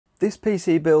This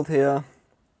PC build here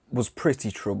was pretty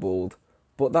troubled,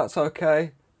 but that's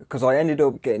okay because I ended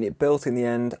up getting it built in the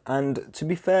end, and to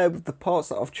be fair, with the parts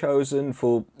that I've chosen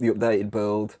for the updated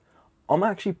build, I'm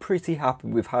actually pretty happy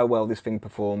with how well this thing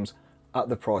performs at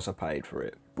the price I paid for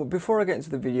it. But before I get into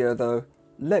the video though,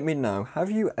 let me know, have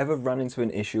you ever run into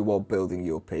an issue while building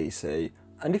your PC?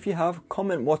 And if you have,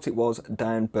 comment what it was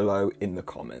down below in the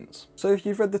comments. So if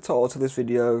you've read the title to this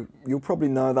video, you'll probably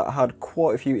know that I had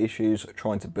quite a few issues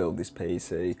trying to build this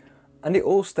PC, and it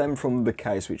all stemmed from the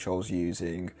case which I was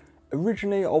using.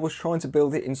 Originally I was trying to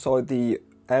build it inside the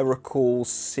Aerocool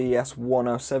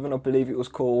CS107, I believe it was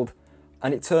called,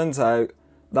 and it turns out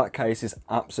that case is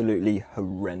absolutely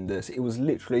horrendous. It was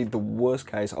literally the worst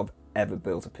case I've ever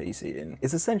built a PC in.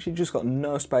 It's essentially just got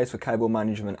no space for cable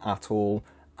management at all,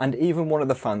 and even one of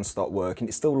the fans stopped working.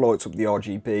 It still lights up the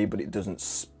RGB, but it doesn't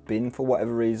spin for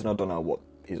whatever reason. I don't know what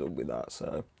is up with that,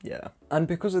 so yeah. And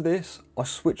because of this, I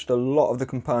switched a lot of the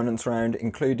components around,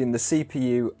 including the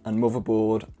CPU and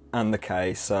motherboard and the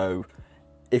case. So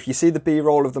if you see the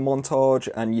B-roll of the montage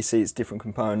and you see it's different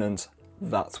components,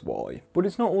 that's why. But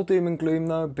it's not all doom and gloom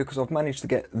though, because I've managed to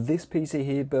get this PC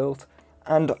here built,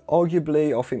 and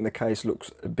arguably I think the case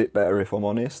looks a bit better if I'm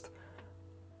honest.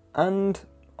 And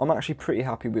I'm actually pretty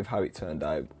happy with how it turned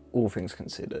out, all things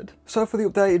considered. So for the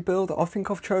updated build, I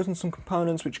think I've chosen some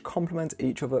components which complement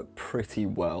each other pretty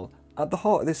well. At the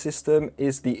heart of this system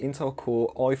is the Intel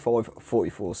Core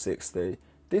i5-4460.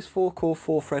 This 4-core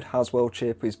 4-thread Haswell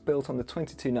chip is built on the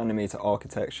 22nm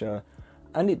architecture,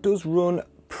 and it does run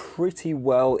pretty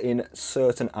well in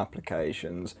certain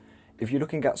applications. If you're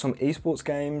looking at some esports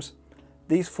games,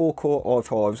 these 4-core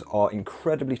i5s are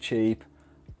incredibly cheap,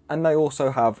 and they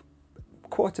also have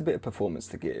quite a bit of performance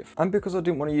to give. And because I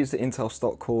didn't want to use the Intel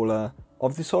stock cooler,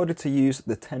 I've decided to use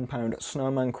the £10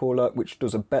 Snowman cooler, which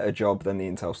does a better job than the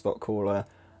Intel stock cooler,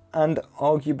 and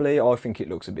arguably I think it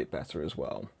looks a bit better as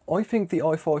well. I think the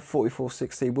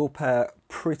i5-4460 will pair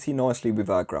pretty nicely with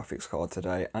our graphics card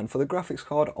today, and for the graphics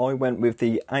card I went with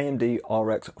the AMD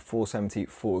RX 470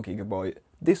 4GB.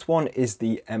 This one is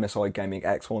the MSI Gaming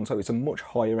X one, so it's a much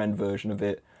higher end version of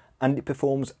it, and it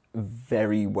performs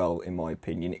very well in my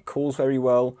opinion. It cools very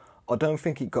well. I don't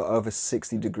think it got over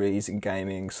 60 degrees in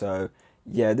gaming, so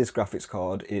yeah, this graphics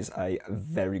card is a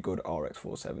very good RX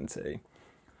 470.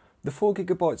 The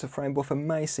 4GB of frame buffer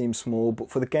may seem small, but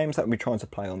for the games that we're trying to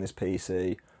play on this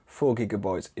PC,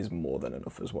 4GB is more than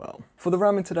enough as well. For the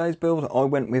RAM in today's build, I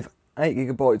went with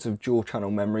 8GB of dual channel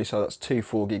memory, so that's two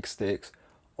 4GB sticks.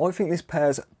 I think this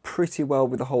pairs pretty well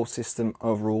with the whole system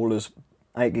overall, as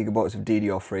 8GB of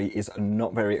DDR3 is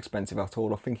not very expensive at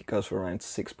all. I think it goes for around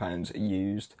 £6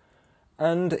 used.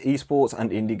 And esports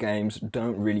and indie games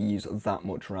don't really use that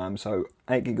much RAM, so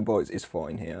 8GB is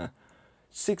fine here.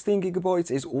 16GB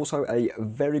is also a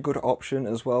very good option,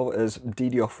 as well as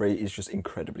DDR3 is just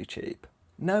incredibly cheap.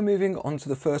 Now moving on to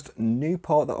the first new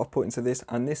part that I've put into this,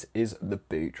 and this is the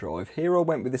boot drive. Here I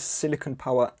went with the Silicon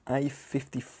Power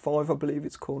A55, I believe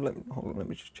it's called. Hold on, let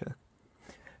me just check.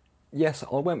 Yes,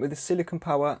 I went with the Silicon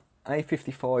Power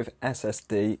A55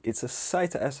 SSD. It's a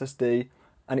SATA SSD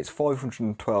and it's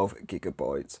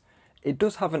 512GB. It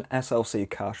does have an SLC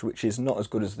cache, which is not as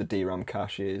good as the DRAM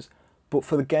cache is, but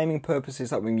for the gaming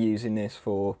purposes that I'm using this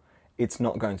for, it's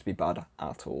not going to be bad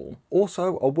at all.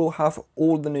 Also, I will have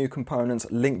all the new components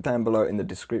linked down below in the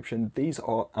description. These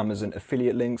are Amazon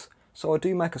affiliate links, so I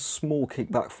do make a small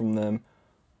kickback from them,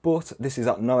 but this is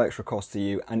at no extra cost to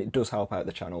you, and it does help out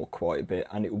the channel quite a bit,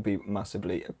 and it will be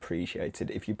massively appreciated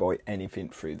if you buy anything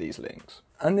through these links.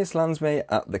 And this lands me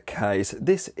at the case.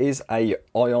 This is a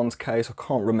Ions case. I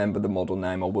can't remember the model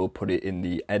name. I will put it in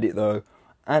the edit though.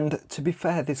 And to be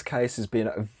fair, this case has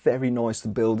been very nice to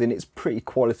build in. It's pretty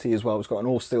quality as well. It's got an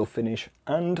all steel finish,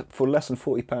 and for less than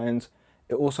 £40,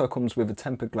 it also comes with a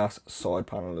tempered glass side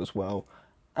panel as well.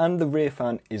 And the rear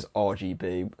fan is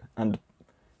RGB, and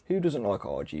who doesn't like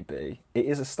RGB? It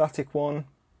is a static one,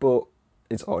 but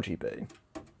it's RGB.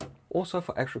 Also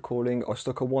for extra cooling, I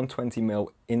stuck a 120mm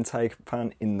intake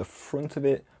fan in the front of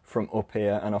it from up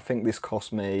here, and I think this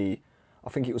cost me, I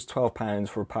think it was £12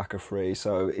 for a pack of 3,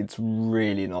 so it's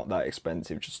really not that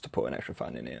expensive just to put an extra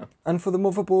fan in here. And for the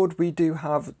motherboard, we do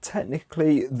have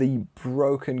technically the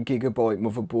broken Gigabyte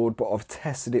motherboard, but I've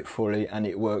tested it fully and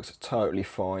it works totally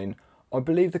fine. I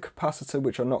believe the capacitor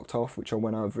which I knocked off, which I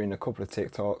went over in a couple of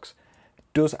TikToks,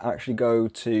 does actually go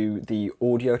to the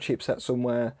audio chipset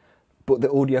somewhere, but the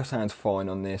audio sounds fine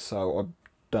on this, so I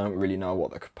don't really know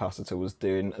what the capacitor was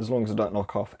doing. As long as I don't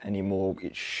knock off any more,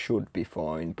 it should be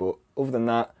fine, but other than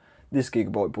that, this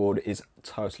Gigabyte board is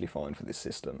totally fine for this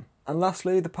system. And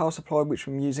lastly, the power supply which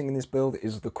I'm using in this build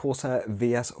is the Corsair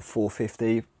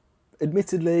VS450.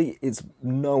 Admittedly, it's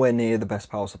nowhere near the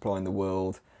best power supply in the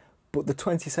world, but the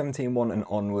 2017 one and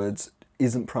onwards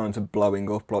isn't prone to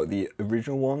blowing up like the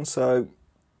original one, so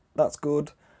that's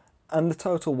good. And the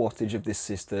total wattage of this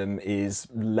system is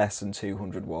less than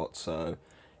 200 watts, so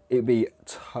it'd be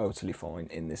totally fine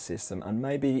in this system. And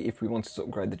maybe if we wanted to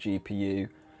upgrade the GPU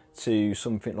to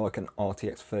something like an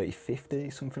RTX 3050,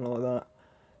 something like that,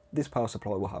 this power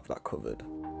supply will have that covered.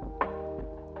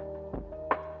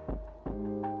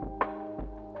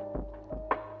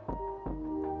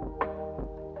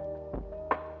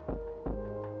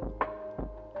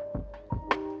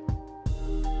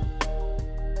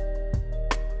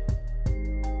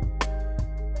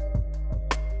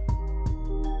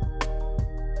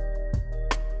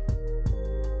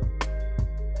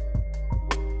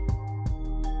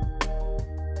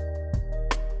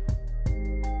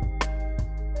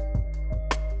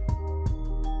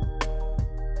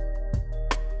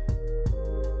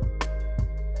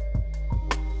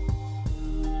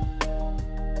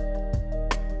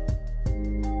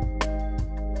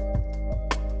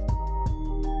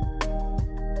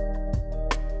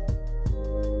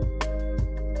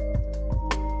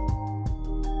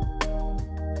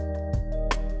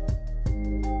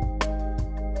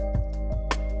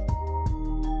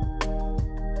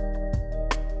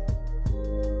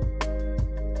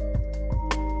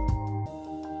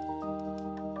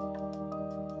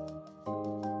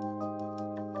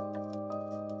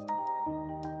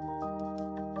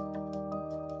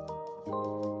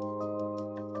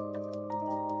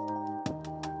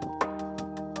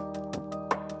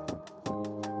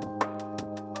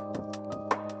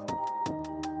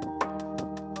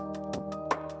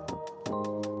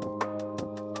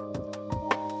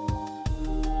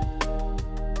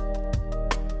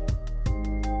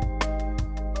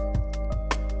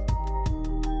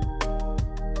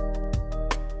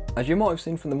 As you might have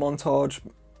seen from the montage,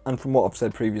 and from what I've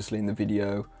said previously in the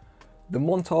video, the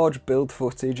montage build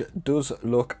footage does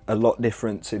look a lot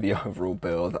different to the overall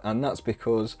build, and that's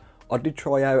because I did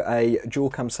try out a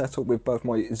dual cam setup with both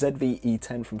my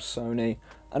ZV-E10 from Sony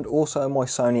and also my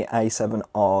Sony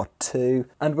a7R II,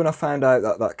 and when I found out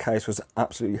that that case was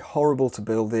absolutely horrible to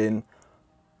build in,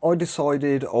 I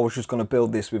decided I was just going to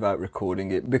build this without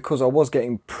recording it because I was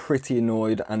getting pretty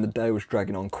annoyed and the day was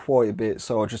dragging on quite a bit,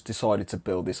 so I just decided to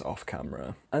build this off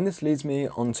camera. And this leads me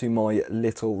onto my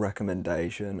little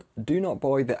recommendation. Do not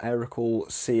buy the Aerocool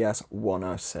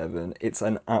CS107. It's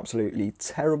an absolutely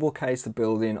terrible case to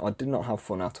build in. I did not have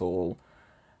fun at all.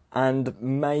 And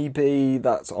maybe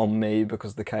that's on me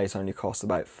because the case only cost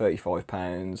about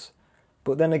 £35.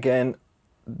 But then again,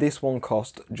 this one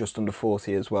cost just under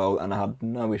 40 as well, and I had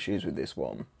no issues with this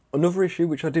one. Another issue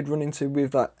which I did run into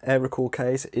with that Aerocool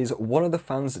case is one of the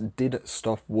fans did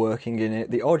stop working in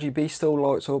it. The RGB still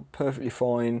lights up perfectly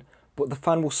fine, but the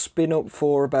fan will spin up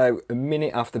for about a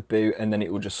minute after boot and then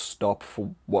it will just stop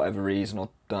for whatever reason. I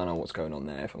don't know what's going on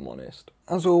there, if I'm honest.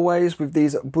 As always with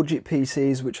these budget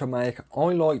PCs which I make, I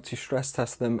like to stress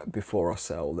test them before I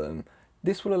sell them.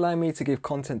 This will allow me to give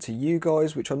content to you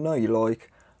guys, which I know you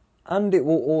like, and it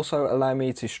will also allow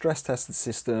me to stress test the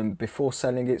system before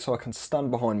selling it so I can stand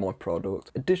behind my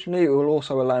product. Additionally, it will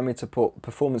also allow me to put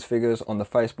performance figures on the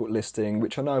Facebook listing,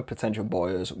 which I know potential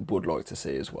buyers would like to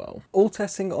see as well. All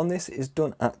testing on this is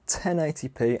done at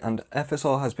 1080p and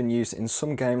FSR has been used in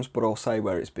some games, but I'll say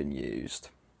where it's been used.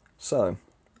 So,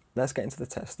 let's get into the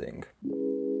testing.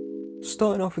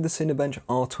 Starting off with the Cinebench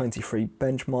R23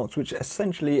 benchmarks, which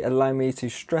essentially allow me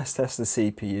to stress test the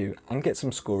CPU and get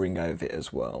some scoring out of it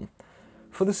as well.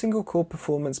 For the single core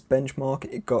performance benchmark,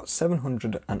 it got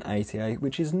 788,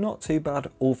 which is not too bad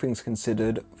all things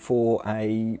considered for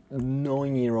a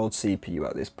 9-year-old CPU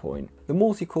at this point. The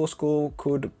multi-core score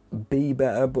could be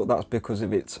better, but that's because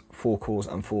of its 4 cores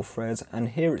and 4 threads, and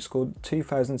here it scored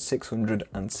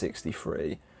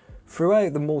 2663.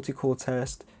 Throughout the multi-core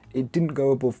test, it didn't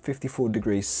go above 54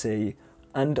 degrees C,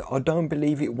 and I don't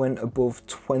believe it went above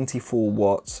 24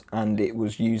 watts, and it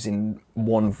was using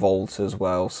 1 volt as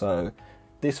well, so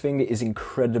this thing is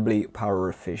incredibly power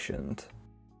efficient.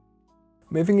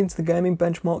 Moving into the gaming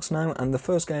benchmarks now, and the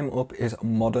first game up is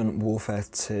Modern Warfare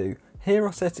 2. Here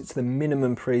I set it to the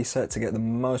minimum preset to get the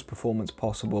most performance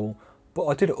possible, but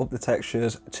I did up the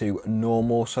textures to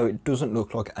normal so it doesn't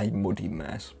look like a muddy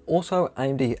mess. Also,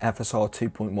 AMD FSR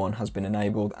 2.1 has been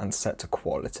enabled and set to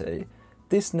quality.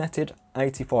 This netted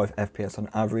 85 FPS on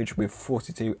average with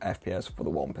 42 FPS for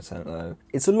the 1% though.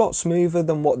 It's a lot smoother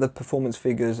than what the performance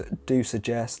figures do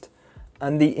suggest,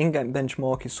 and the in-game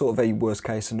benchmark is sort of a worst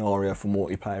case scenario for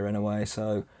multiplayer anyway,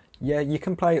 so yeah, you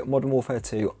can play Modern Warfare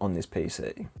 2 on this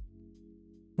PC.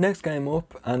 Next game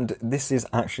up, and this is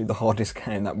actually the hardest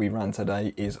game that we ran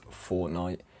today, is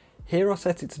Fortnite. Here I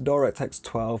set it to DirectX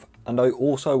 12 and I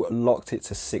also locked it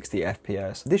to 60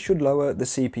 FPS. This should lower the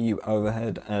CPU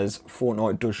overhead as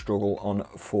Fortnite does struggle on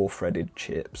 4-threaded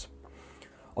chips.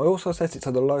 I also set it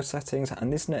to the low settings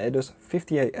and this netted us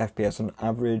 58 FPS on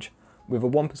average with a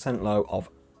 1% low of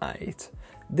 8.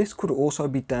 This could also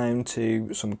be down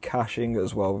to some caching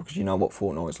as well, because you know what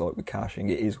Fortnite's like with caching.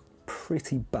 It is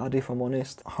pretty bad if I'm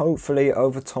honest. Hopefully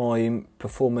over time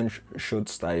performance should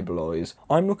stabilise.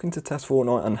 I'm looking to test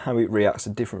Fortnite and how it reacts to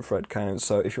different thread counts,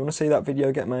 so if you want to see that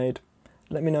video get made,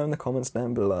 let me know in the comments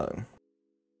down below.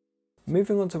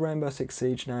 Moving on to Rainbow Six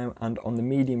Siege now, and on the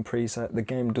medium preset the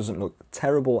game doesn't look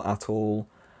terrible at all.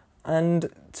 And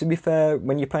to be fair,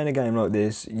 when you're playing a game like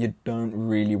this, you don't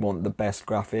really want the best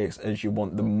graphics as you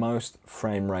want the most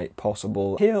frame rate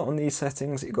possible. Here on these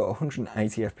settings, it got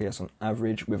 180 FPS on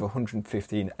average with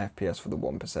 115 FPS for the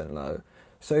 1% low.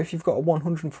 So if you've got a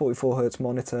 144Hz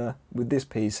monitor with this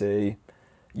PC,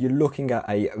 you're looking at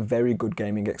a very good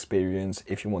gaming experience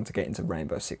if you want to get into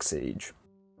Rainbow Six Siege.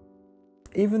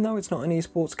 Even though it's not an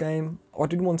esports game, I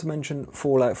did want to mention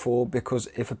Fallout 4 because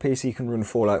if a PC can run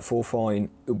Fallout 4 fine,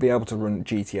 it'll be able to run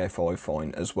GTA 5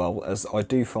 fine as well, as I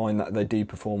do find that they do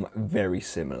perform very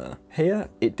similar. Here,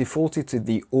 it defaulted to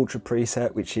the Ultra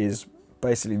preset, which is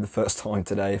basically the first time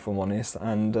today if I'm honest,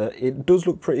 and it does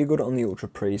look pretty good on the Ultra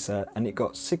preset, and it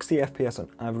got 60 FPS on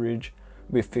average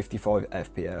with 55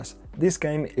 FPS. This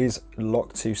game is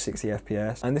locked to 60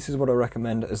 FPS, and this is what I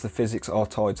recommend as the physics are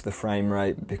tied to the frame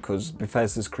rate because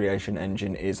Bethesda's creation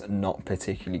engine is not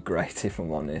particularly great if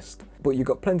I'm honest. But you've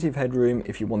got plenty of headroom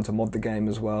if you want to mod the game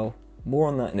as well. More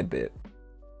on that in a bit.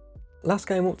 Last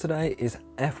game up today is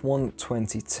F1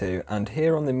 22, and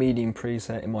here on the medium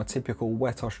preset in my typical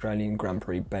wet Australian Grand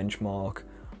Prix benchmark,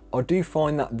 I do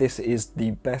find that this is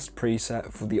the best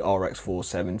preset for the RX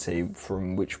 470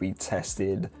 from which we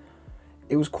tested.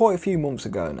 It was quite a few months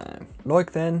ago now.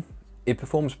 Like then, it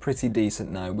performs pretty decent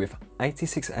now with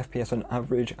 86 FPS on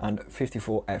average and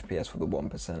 54 FPS for the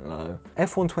 1% low.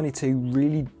 F122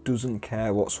 really doesn't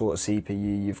care what sort of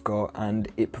CPU you've got,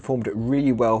 and it performed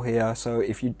really well here, so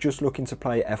if you're just looking to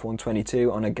play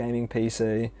F122 on a gaming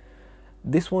PC,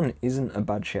 this one isn't a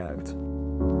bad shout.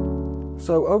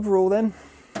 So overall then,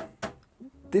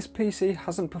 this PC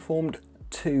hasn't performed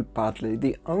too badly.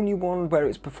 The only one where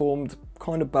it's performed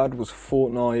kind of bad was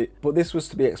Fortnite, but this was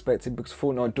to be expected because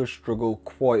Fortnite does struggle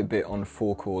quite a bit on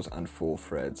 4 cores and 4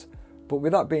 threads. But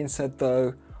with that being said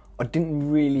though, I didn't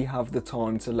really have the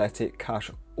time to let it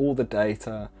cache all the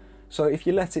data, so if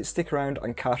you let it stick around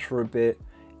and cache for a bit,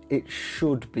 it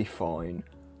should be fine.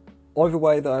 Either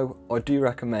way though, I do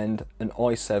recommend an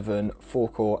i7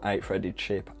 4-core 8-threaded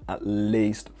chip at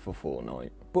least for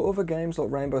Fortnite. But other games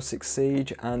like Rainbow Six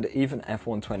Siege and even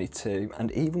F1 22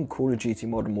 and even Call of Duty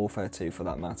Modern Warfare 2 for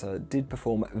that matter did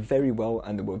perform very well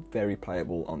and they were very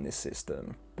playable on this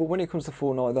system. But when it comes to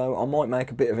Fortnite though, I might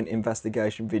make a bit of an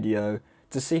investigation video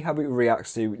to see how it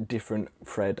reacts to different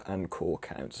thread and core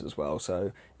counts as well.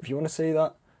 So if you want to see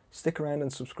that, stick around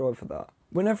and subscribe for that.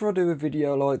 Whenever I do a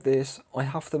video like this, I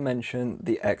have to mention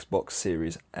the Xbox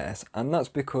Series S, and that's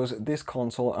because this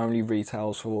console only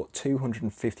retails for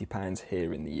 £250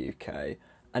 here in the UK.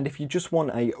 And if you just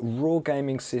want a raw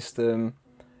gaming system,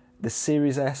 the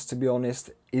Series S, to be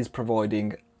honest, is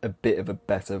providing a bit of a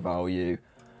better value,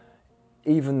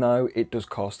 even though it does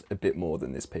cost a bit more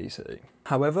than this PC.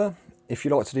 However, if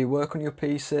you like to do work on your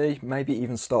PC, maybe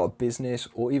even start a business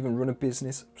or even run a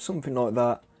business, something like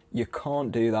that, you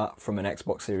can't do that from an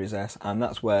Xbox Series S, and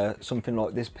that's where something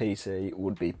like this PC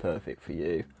would be perfect for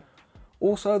you.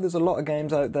 Also, there's a lot of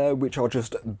games out there which are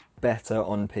just better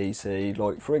on PC.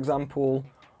 Like, for example,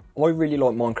 I really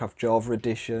like Minecraft Java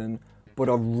Edition, but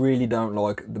I really don't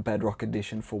like the Bedrock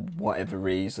Edition for whatever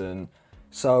reason.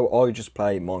 So I just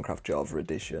play Minecraft Java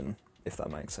Edition, if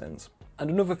that makes sense. And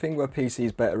another thing where PC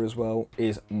is better as well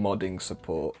is modding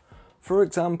support. For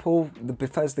example, the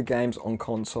Bethesda games on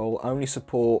console only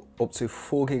support up to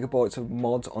 4 GB of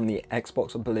mods on the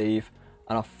Xbox, I believe,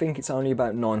 and I think it's only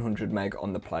about 900 meg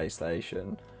on the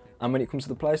PlayStation. And when it comes to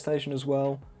the PlayStation as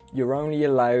well, you're only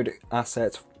allowed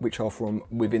assets which are from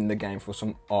within the game for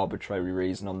some arbitrary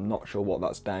reason. I'm not sure what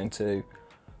that's down to.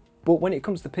 But when it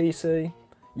comes to PC,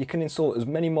 you can install as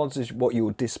many mods as what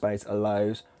your disk space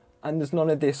allows, and there's none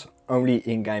of this only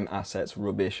in-game assets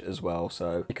rubbish as well,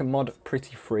 so you can mod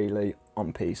pretty freely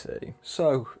on PC.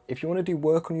 So if you want to do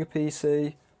work on your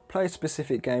PC, play a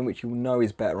specific game which you know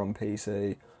is better on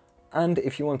PC, and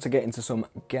if you want to get into some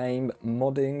game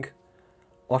modding,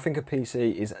 I think a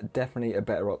PC is definitely a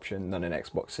better option than an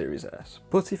Xbox Series S.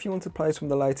 But if you want to play some of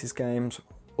the latest games,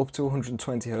 up to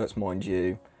 120Hz mind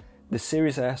you, the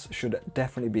Series S should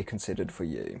definitely be considered for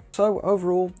you. So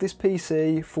overall, this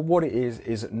PC, for what it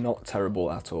is not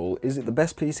terrible at all. Is it the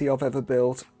best PC I've ever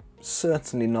built?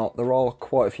 Certainly not. There are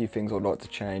quite a few things I'd like to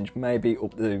change. Maybe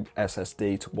up the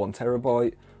SSD to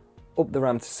 1TB, up the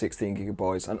RAM to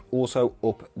 16GB, and also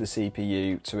up the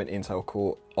CPU to an Intel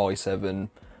Core i7,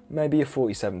 maybe a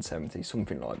 4770,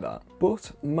 something like that.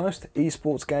 But most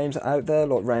esports games out there,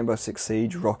 like Rainbow Six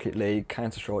Siege, Rocket League,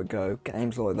 Counter-Strike Go,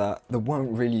 games like that, they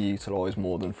won't really utilise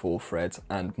more than 4 threads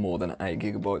and more than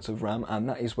 8GB of RAM, and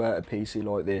that is where a PC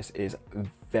like this is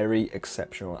very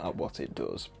exceptional at what it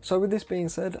does. So with this being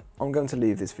said, I'm going to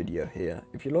leave this video here.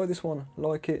 If you like this one,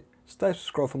 like it, stay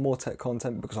subscribed for more tech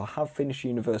content, because I have finished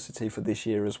university for this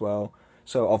year as well,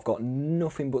 so I've got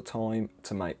nothing but time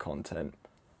to make content.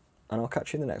 And I'll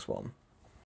catch you in the next one.